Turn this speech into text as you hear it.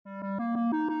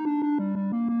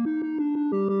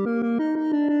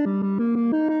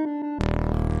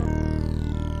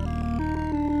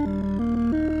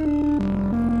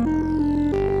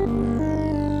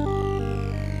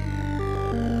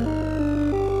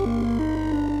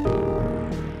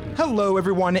Hello,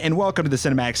 everyone, and welcome to the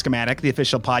Cinematic Schematic, the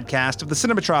official podcast of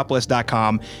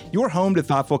thecinematropolis.com, your home to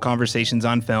thoughtful conversations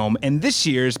on film, and this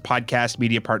year's podcast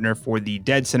media partner for the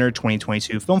Dead Center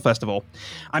 2022 Film Festival.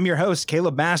 I'm your host,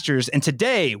 Caleb Masters, and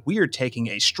today we are taking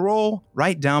a stroll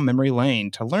right down memory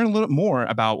lane to learn a little bit more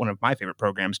about one of my favorite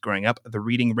programs growing up, The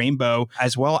Reading Rainbow,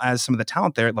 as well as some of the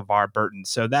talent there at LeVar Burton.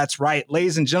 So that's right,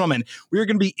 ladies and gentlemen, we are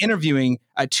going to be interviewing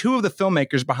two of the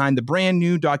filmmakers behind the brand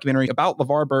new documentary about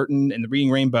LeVar Burton and The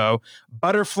Reading Rainbow,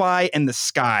 Butterfly in the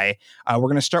Sky. We're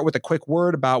going to start with a quick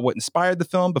word about what inspired the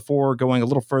film before going a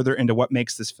little further into what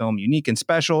makes this film unique and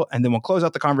special. And then we'll close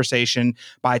out the conversation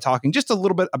by talking just a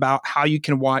little bit about how you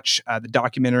can watch the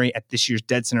documentary at this year's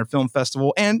Dead Center Film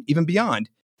Festival and even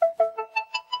beyond.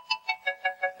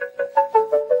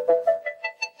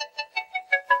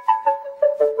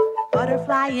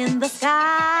 Butterfly in the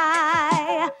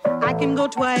sky, I can go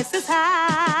twice as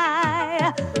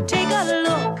high. Take a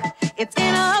look, it's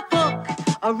in a book,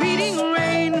 a reading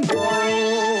rainbow.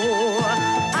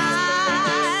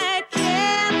 I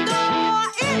can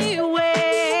go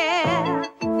anywhere,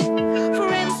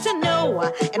 friends to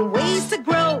know and ways to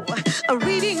grow, a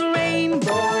reading rainbow.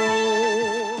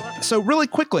 So really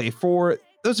quickly, for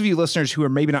those of you listeners who are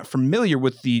maybe not familiar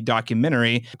with the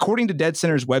documentary, according to Dead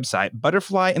Center's website,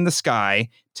 Butterfly in the Sky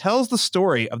tells the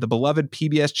story of the beloved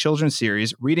PBS children's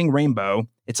series, Reading Rainbow,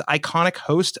 its iconic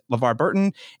host, LeVar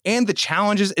Burton, and the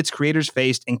challenges its creators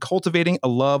faced in cultivating a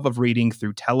love of reading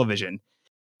through television.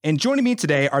 And joining me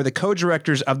today are the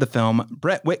co-directors of the film,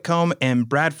 Brett Whitcomb and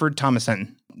Bradford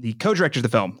Thomason, the co-directors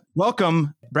of the film.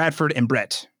 Welcome, Bradford and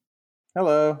Brett.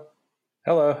 Hello.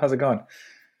 Hello. How's it going?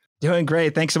 Doing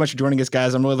great. Thanks so much for joining us,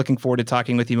 guys. I'm really looking forward to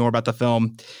talking with you more about the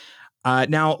film.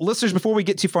 Now, listeners, before we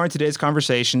get too far into today's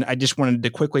conversation, I just wanted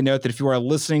to quickly note that if you are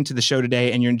listening to the show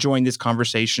today and you're enjoying this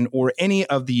conversation or any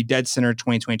of the Dead Center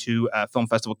 2022 Film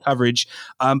Festival coverage,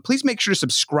 please make sure to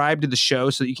subscribe to the show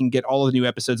so that you can get all of the new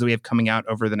episodes that we have coming out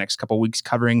over the next couple of weeks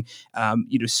covering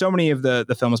so many of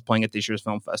the films playing at this year's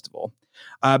film festival.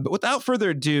 But without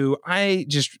further ado, I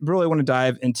just really want to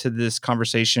dive into this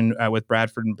conversation with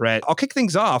Bradford and Brett. I'll kick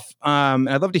things off. And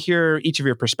I'd love to hear each of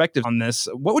your perspectives on this.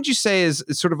 What would you say is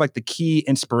sort of like the key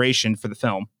inspiration for the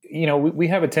film? You know, we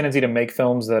have a tendency to make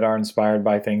films that are inspired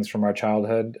by things from our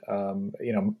childhood.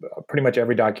 Pretty much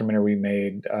every documentary we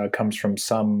made comes from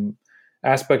some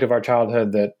aspect of our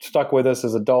childhood that stuck with us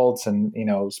as adults and,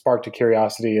 sparked a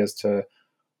curiosity as to,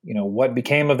 what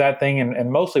became of that thing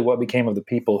and mostly what became of the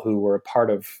people who were a part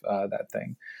of that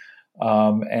thing.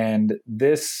 And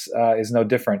this is no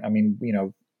different. I mean,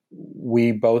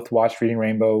 we both watched Reading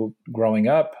Rainbow growing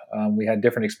up. We had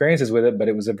different experiences with it, but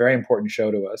it was a very important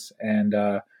show to us. And,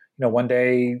 one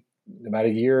day, about a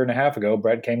year and a half ago,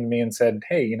 Brett came to me and said,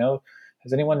 hey,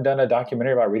 has anyone done a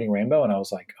documentary about Reading Rainbow? And I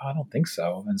was like, oh, I don't think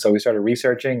so. And so we started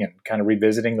researching and kind of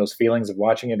revisiting those feelings of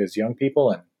watching it as young people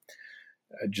and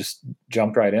just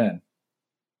jumped right in.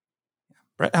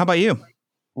 Brett, how about you?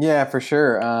 Yeah, for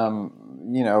sure.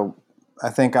 I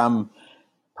think I'm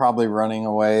probably running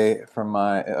away from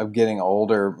of getting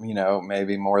older,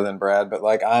 maybe more than Brad, but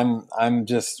like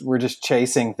we're just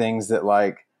chasing things that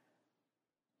like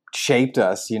shaped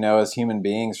us, as human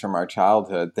beings from our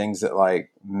childhood, things that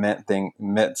like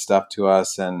meant stuff to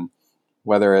us. And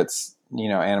whether it's,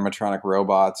 animatronic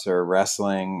robots or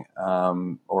wrestling,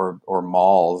 or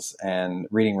malls, and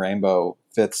Reading Rainbow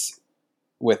fits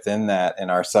within that in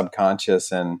our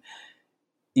subconscious. And,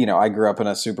 I grew up in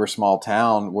a super small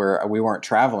town where we weren't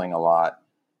traveling a lot.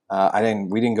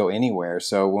 We didn't go anywhere.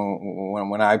 So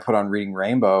when I put on Reading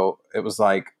Rainbow, it was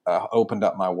like opened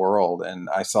up my world, and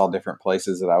I saw different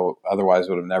places that I otherwise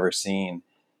would have never seen,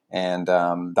 and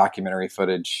documentary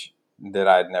footage that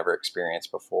I'd never experienced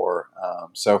before.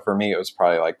 So for me, it was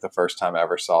probably like the first time I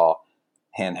ever saw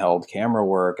handheld camera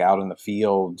work out in the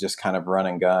field, just kind of run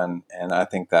and gun. And I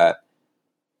think that,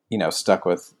 stuck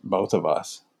with both of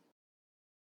us.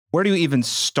 Where do you even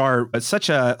start? It's such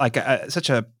a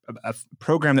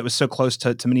program that was so close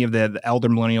to many of the elder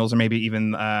millennials, or maybe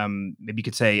even maybe you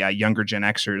could say younger Gen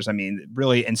Xers. I mean,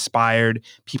 really inspired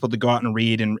people to go out and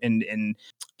read and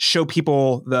show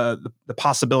people the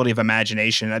possibility of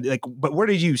imagination. But where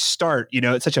did you start?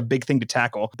 It's such a big thing to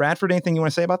tackle. Bradford, anything you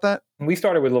want to say about that? We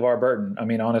started with LeVar Burton. I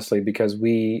mean, honestly, because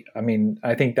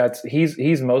I think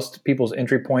he's most people's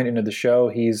entry point into the show.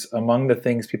 He's among the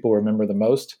things people remember the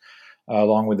most.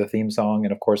 Along with the theme song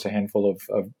and, of course, a handful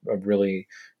of really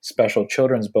special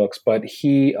children's books. But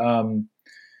he,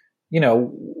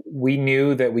 we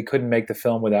knew that we couldn't make the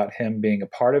film without him being a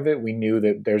part of it. We knew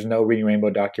that there's no Reading Rainbow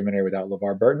documentary without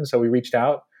LeVar Burton. So we reached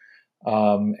out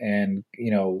and,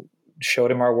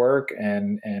 showed him our work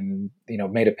and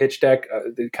made a pitch deck,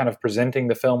 kind of presenting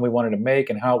the film we wanted to make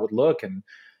and how it would look. And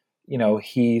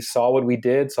he saw what we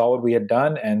did, saw what we had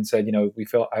done, and said,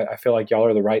 I feel like y'all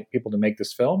are the right people to make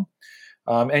this film.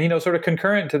 And sort of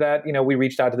concurrent to that, we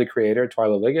reached out to the creator,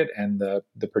 Twyla Liggett, and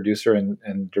the producer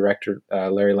and director,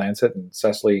 Larry Lancet and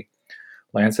Cecily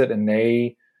Lancet, and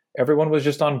everyone was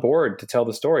just on board to tell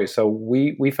the story. So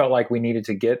we felt like we needed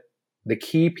to get the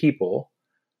key people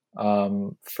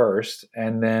first,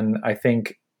 and then I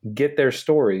think get their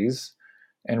stories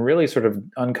and really sort of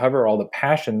uncover all the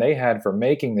passion they had for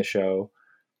making the show.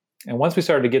 And once we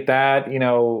started to get that,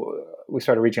 we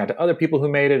started reaching out to other people who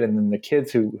made it, and then the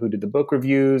kids who did the book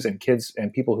reviews, and kids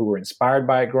and people who were inspired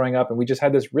by it growing up. And we just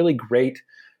had this really great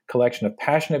collection of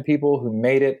passionate people who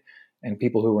made it and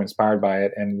people who were inspired by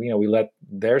it. And, we let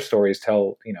their stories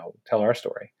tell our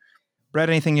story. Brett,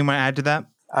 anything you want to add to that?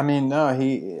 I mean, no,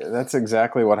 that's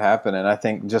exactly what happened. And I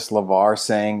think just LeVar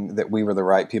saying that we were the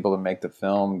right people to make the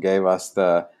film gave us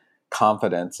the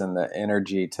confidence and the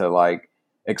energy to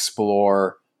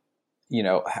explore,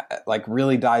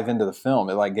 really dive into the film.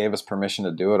 It gave us permission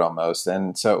to do it almost.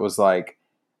 And so it was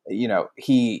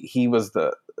he was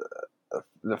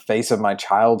the face of my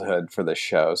childhood for this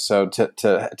show. So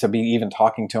to be even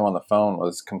talking to him on the phone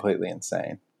was completely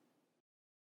insane.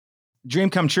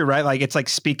 Dream come true, right? It's like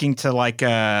speaking to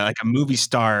a movie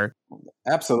star.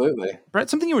 Absolutely. Brett,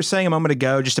 something you were saying a moment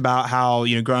ago, just about how,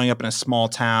 growing up in a small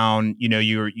town,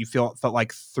 you felt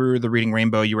like through the Reading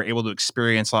Rainbow, you were able to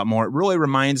experience a lot more. It really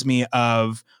reminds me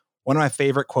of one of my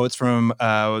favorite quotes from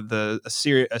a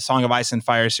Song of Ice and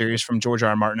Fire series from George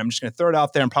R.R. Martin. I'm just going to throw it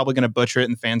out there. I'm probably going to butcher it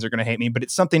and fans are going to hate me, but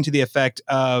it's something to the effect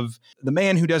of the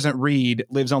man who doesn't read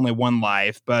lives only one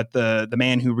life, but the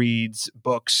man who reads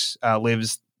books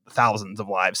lives thousands of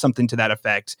lives, something to that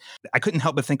effect. I couldn't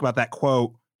help but think about that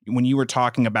quote when you were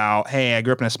talking about, hey, I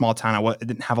grew up in a small town. I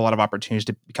didn't have a lot of opportunities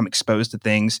to become exposed to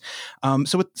things.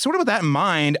 So with that in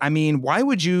mind, I mean, why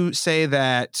would you say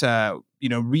that,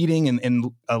 reading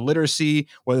and literacy,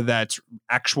 whether that's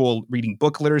actual reading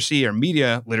book literacy or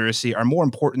media literacy, are more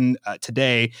important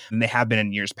today than they have been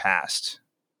in years past?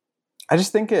 I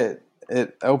just think it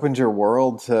opens your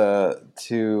world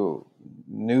to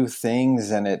new things,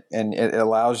 and it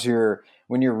allows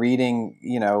when you're reading,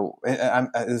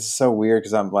 this is so weird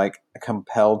because I'm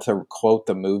compelled to quote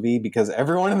the movie because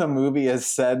everyone in the movie has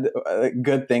said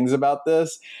good things about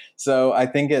this. So I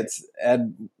think it's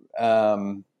Ed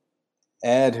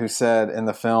who said in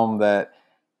the film that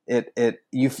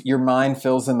your mind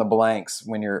fills in the blanks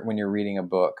when you're reading a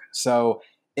book. So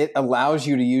it allows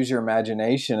you to use your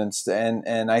imagination,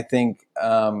 and I think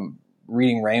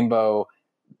Reading Rainbow,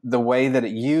 the way that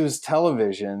it used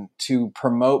television to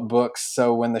promote books.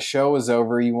 So when the show was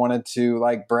over, you wanted to,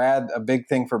 Brad, a big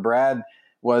thing for Brad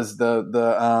was the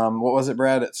what was it,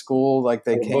 Brad, at school?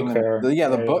 They came book fair.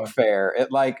 The book fair.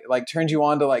 It turns you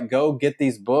on to go get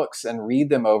these books and read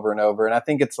them over and over. And I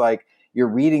think it's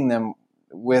you're reading them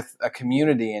with a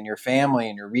community and your family,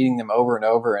 and you're reading them over and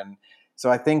over. And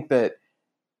so I think that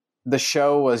the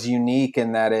show was unique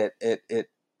in that it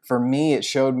for me, it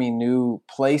showed me new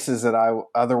places that I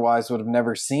otherwise would have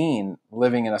never seen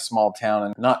living in a small town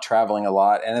and not traveling a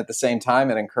lot. And at the same time,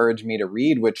 it encouraged me to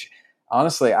read, which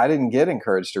honestly, I didn't get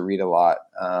encouraged to read a lot.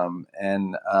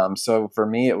 So for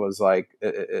me, it was a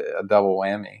double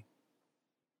whammy.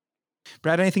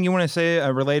 Brad, anything you want to say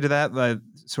related to that?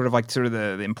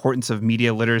 The importance of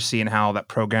media literacy and how that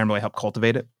program really helped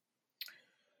cultivate it?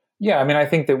 Yeah, I mean, I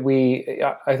think it's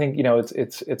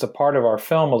a part of our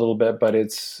film a little bit, but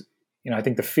it's, I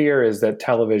think the fear is that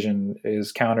television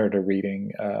is counter to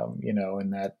reading,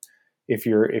 and that if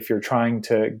you're trying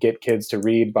to get kids to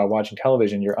read by watching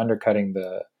television, you're undercutting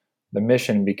the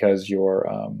mission because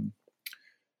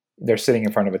they're sitting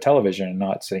in front of a television and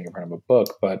not sitting in front of a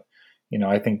book. But,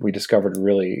 I think people discovered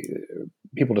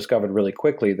really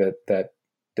quickly that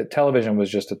television was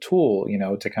just a tool,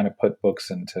 to kind of put books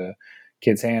into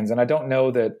kids' hands. And I don't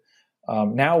know that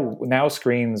now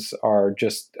screens are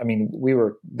just,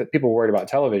 people were worried about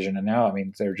television, and now,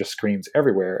 there are just screens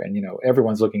everywhere, and,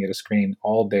 everyone's looking at a screen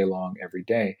all day long, every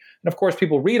day. And of course,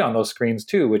 people read on those screens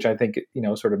too, which I think,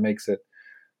 sort of makes it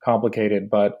complicated.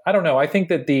 But I don't know. I think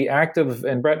that the act of,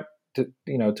 and Brett, to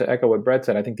echo what Brett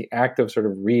said, I think the act of sort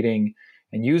of reading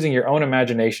and using your own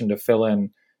imagination to fill in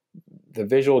the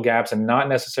visual gaps, and not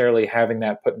necessarily having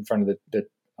that put in front of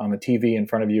on the TV in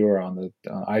front of you, or on the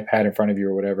iPad in front of you,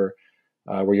 or whatever,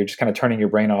 where you're just kind of turning your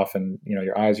brain off, and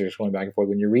your eyes are just going back and forth.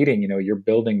 When you're reading, you're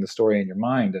building the story in your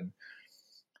mind, and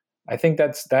I think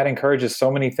that encourages so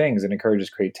many things. It encourages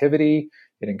creativity.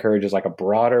 It encourages like a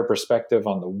broader perspective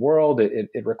on the world. It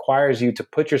requires you to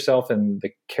put yourself in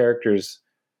the character's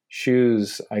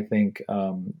shoes, I think,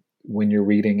 when you're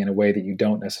reading in a way that you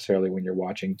don't necessarily when you're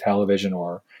watching television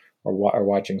or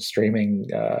watching streaming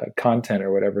content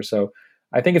or whatever. So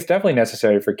I think it's definitely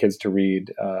necessary for kids to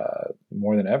read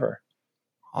more than ever.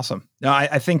 Awesome. No,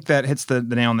 I think that hits the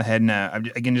nail on the head.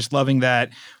 And again, just loving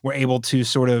that we're able to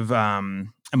sort of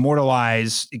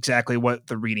immortalize exactly what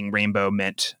the reading rainbow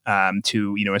meant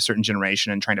to, a certain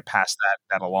generation and trying to pass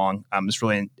that along. It's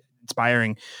really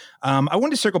inspiring. I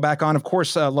wanted to circle back on, of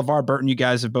course, LeVar Burton. You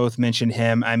guys have both mentioned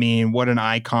him. I mean, what an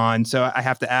icon. So I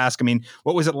have to ask, I mean,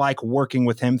 what was it like working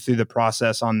with him through the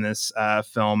process on this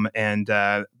film? And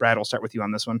Brad, we'll start with you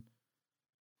on this one.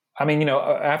 I mean,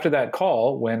 after that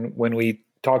call, when we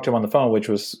talked to him on the phone, which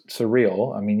was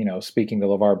surreal. I mean, speaking to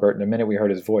LeVar Burton, the minute we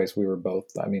heard his voice, we were both,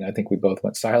 I think we both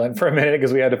went silent for a minute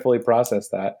because we had to fully process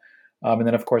that. And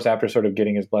then of course, after sort of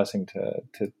getting his blessing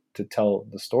to tell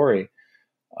the story,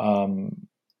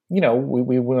 we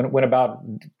went about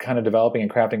kind of developing and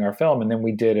crafting our film. And then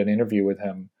we did an interview with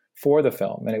him for the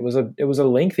film. And it was a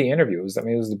lengthy interview. It was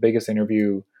the biggest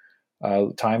interview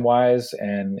time wise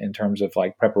and in terms of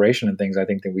like preparation and things I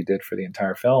think that we did for the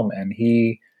entire film. And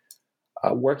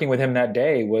working with him that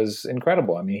day was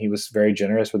incredible. I mean, he was very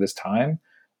generous with his time.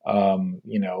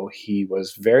 He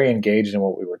was very engaged in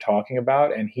what we were talking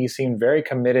about, and he seemed very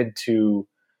committed to,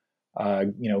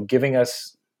 giving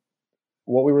us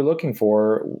what we were looking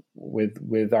for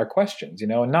with our questions, and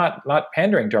not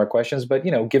pandering to our questions, but,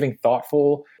 giving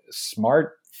thoughtful,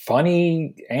 smart,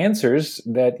 funny answers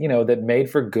that, that made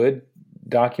for good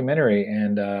documentary.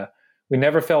 And, we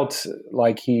never felt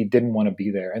like he didn't want to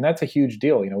be there. And that's a huge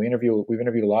deal. We've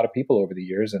interviewed a lot of people over the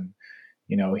years, and,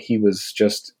 he was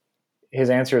just, his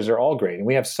answers are all great. And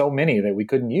we have so many that we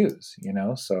couldn't use,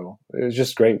 so it was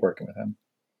just great working with him.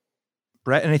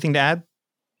 Brett, anything to add?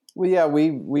 Well, yeah,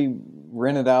 we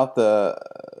rented out the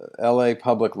LA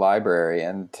Public Library,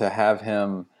 and to have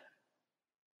him,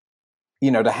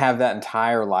 to have that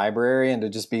entire library and to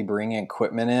just be bringing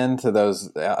equipment in to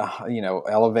those,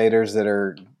 elevators that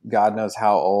are God knows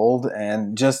how old,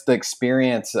 and just the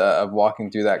experience of walking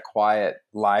through that quiet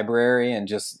library and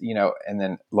just, and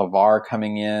then LeVar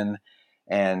coming in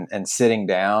and sitting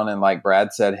down. And like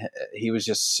Brad said, he was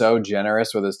just so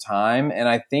generous with his time. And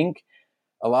I think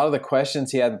a lot of the questions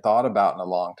he hadn't thought about in a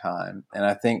long time. And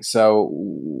I think so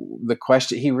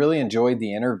he really enjoyed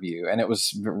the interview, and it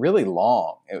was really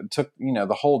long. It took,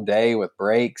 the whole day with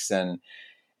breaks,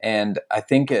 and I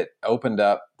think it opened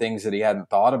up things that he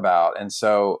hadn't thought about. And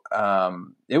so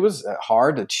it was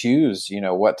hard to choose,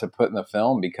 what to put in the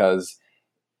film because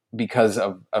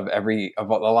of a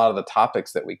lot of the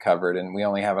topics that we covered, and we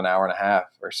only have an hour and a half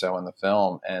or so in the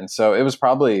film. And so it was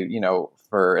probably,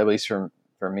 at least for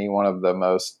me, one of the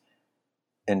most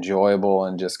enjoyable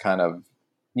and just kind of,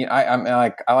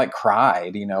 I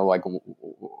cried,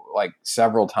 like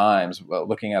several times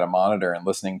looking at a monitor and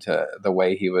listening to the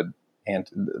way he would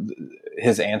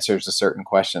his answers to certain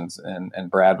questions,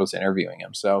 and Brad was interviewing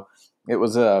him. So it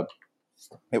was an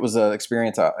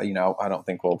experience, I don't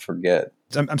think we'll forget.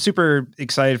 I'm super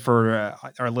excited for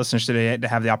our listeners today to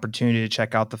have the opportunity to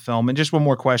check out the film. And just one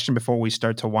more question before we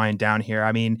start to wind down here.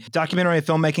 I mean, documentary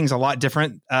filmmaking is a lot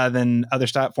different than other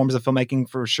forms of filmmaking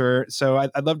for sure. So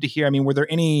I'd love to hear, I mean, were there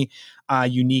any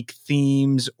unique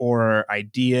themes or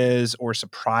ideas or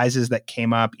surprises that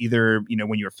came up either,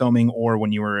 when you were filming or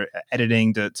when you were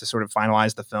editing to sort of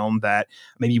finalize the film that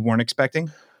maybe you weren't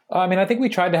expecting? I mean, I think we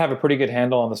tried to have a pretty good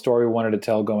handle on the story we wanted to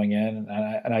tell going in.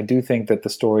 And I do think that the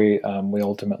story we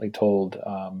ultimately told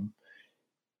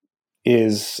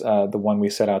is the one we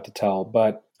set out to tell.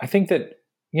 But I think that,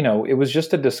 it was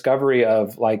just a discovery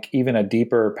of like even a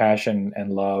deeper passion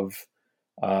and love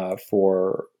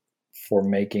for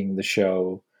making the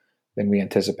show than we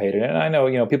anticipated. And I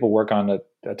know, people work on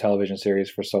a television series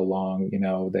for so long,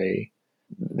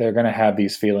 they're going to have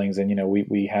these feelings. And,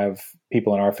 we have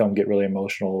people in our film get really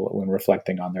emotional when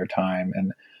reflecting on their time.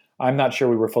 And I'm not sure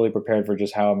we were fully prepared for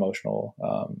just how emotional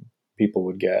people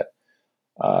would get,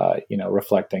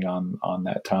 reflecting on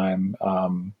that time.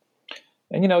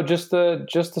 And, just the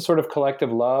sort of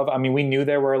collective love. I mean, we knew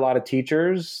there were a lot of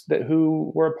teachers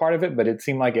who were a part of it, but it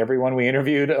seemed like everyone we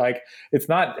interviewed, like it's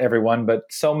not everyone, but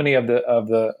so many of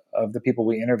the people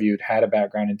we interviewed had a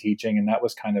background in teaching. And that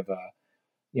was kind of a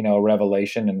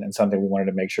revelation and something we wanted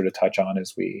to make sure to touch on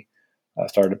as we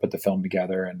started to put the film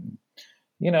together. And,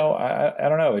 I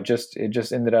don't know, it just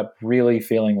ended up really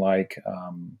feeling like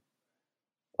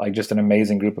just an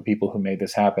amazing group of people who made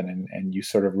this happen. And you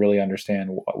sort of really understand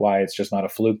why it's just not a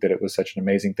fluke that it was such an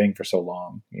amazing thing for so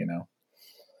long,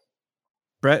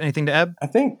 Brett, anything to add? I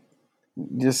think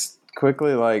just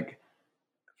quickly, like,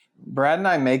 Brad and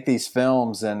I make these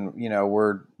films, and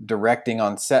we're directing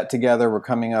on set together. We're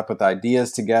coming up with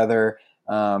ideas together.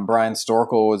 Brian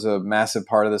Storkel was a massive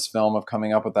part of this film, of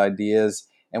coming up with ideas,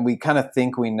 and we kind of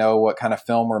think we know what kind of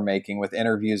film we're making with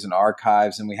interviews and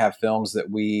archives, and we have films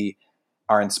that we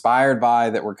are inspired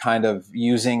by, that we're kind of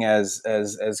using as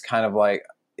kind of like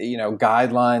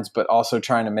guidelines, but also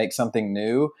trying to make something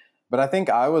new. But I think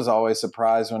I was always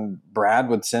surprised when Brad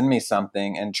would send me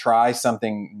something and try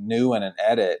something new in an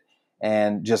edit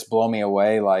and just blow me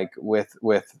away, like with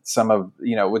some of,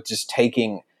 with just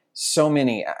taking so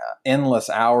many endless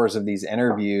hours of these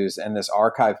interviews and this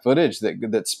archive footage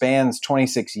that spans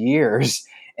 26 years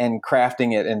and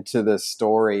crafting it into this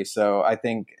story. So I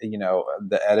think,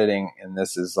 the editing in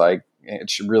this is like,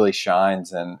 it really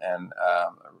shines, and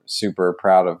super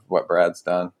proud of what Brad's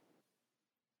done.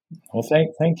 Well,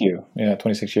 thank you. Yeah,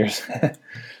 26 years.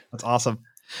 That's awesome.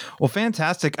 Well,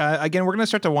 fantastic. Again, we're going to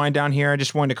start to wind down here. I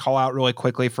just wanted to call out really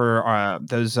quickly for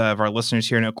those of our listeners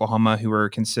here in Oklahoma who are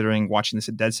considering watching this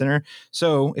at Dead Center.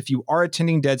 So if you are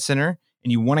attending Dead Center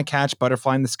and you want to catch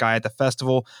Butterfly in the Sky at the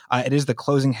festival, it is the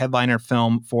closing headliner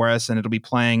film for us, and it'll be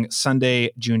playing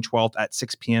Sunday, June 12th at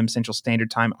 6 p.m. Central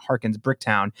Standard Time at Harkins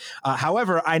Bricktown.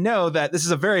 However, I know that this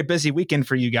is a very busy weekend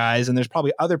for you guys, and there's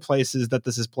probably other places that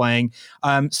this is playing.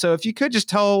 So if you could just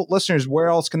tell listeners, where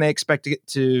else can they expect to get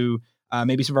to,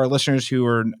 maybe some of our listeners who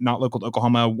are not local to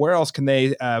Oklahoma, where else can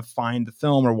they find the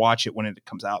film or watch it when it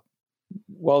comes out?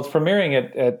 Well, it's premiering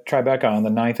at Tribeca on the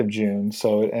 9th of June.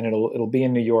 So, and it'll be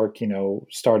in New York,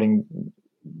 starting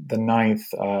the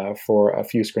 9th for a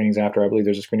few screenings after. I believe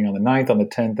there's a screening on the 9th, on the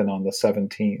 10th, and on the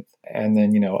 17th. And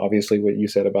then, obviously what you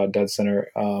said about Dead Center.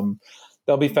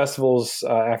 There'll be festivals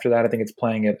after that. I think it's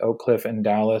playing at Oak Cliff in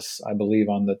Dallas, I believe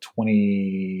on the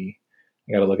 20...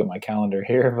 I got to look at my calendar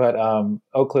here, but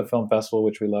Oak Cliff Film Festival,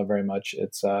 which we love very much,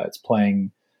 it's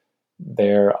playing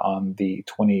there on the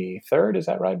 23rd. Is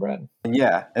that right, Brad?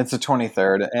 Yeah, it's the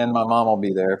 23rd, and my mom will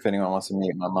be there if anyone wants to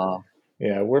meet my mom.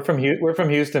 Yeah, we're from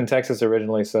Houston, Texas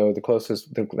originally, so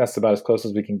that's about as close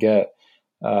as we can get,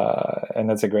 and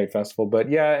that's a great festival. But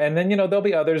yeah, and then there'll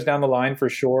be others down the line for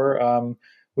sure.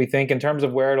 We think in terms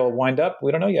of where it'll wind up,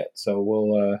 we don't know yet, so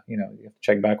we'll you have to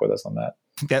check back with us on that.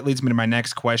 That leads me to my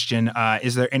next question.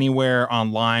 Is there anywhere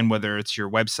online, whether it's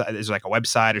your website, is there like a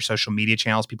website or social media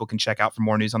channels people can check out for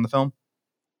more news on the film?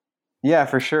 Yeah,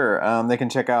 for sure. They can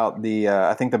check out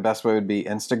I think the best way would be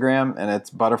Instagram, and it's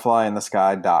Butterfly in the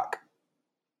Sky doc.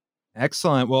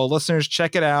 Excellent. Well, listeners,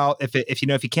 check it out. If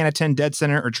you can't attend Dead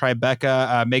Center or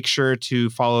Tribeca, make sure to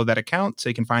follow that account so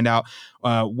you can find out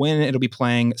when it'll be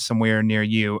playing somewhere near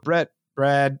you.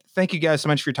 Brad, thank you guys so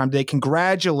much for your time today.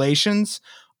 Congratulations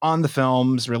on the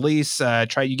film's release.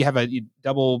 You have a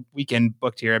double weekend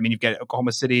booked here. I mean, you've got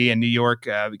Oklahoma City and New York.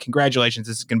 Congratulations.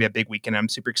 This is going to be a big weekend. I'm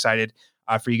super excited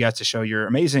for you guys to show your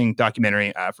amazing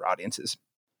documentary for audiences.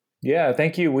 Yeah,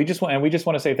 thank you. We just want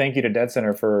to say thank you to Dead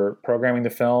Center for programming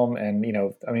the film, and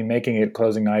making it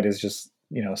closing night is just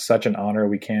such an honor.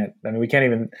 We can't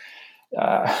even.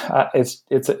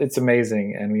 It's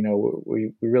amazing, and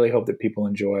we really hope that people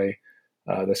enjoy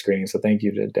the screening. So thank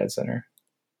you to Dead Center.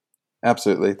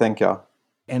 Absolutely. Thank y'all.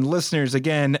 And listeners,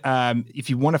 again, if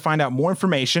you want to find out more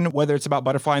information, whether it's about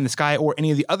Butterfly in the Sky or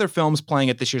any of the other films playing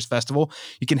at this year's festival,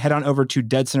 you can head on over to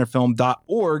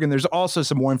deadcenterfilm.org. And there's also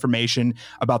some more information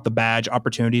about the badge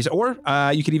opportunities, or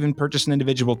you could even purchase an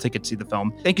individual ticket to see the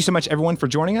film. Thank you so much, everyone, for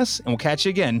joining us, and we'll catch you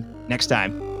again next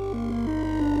time.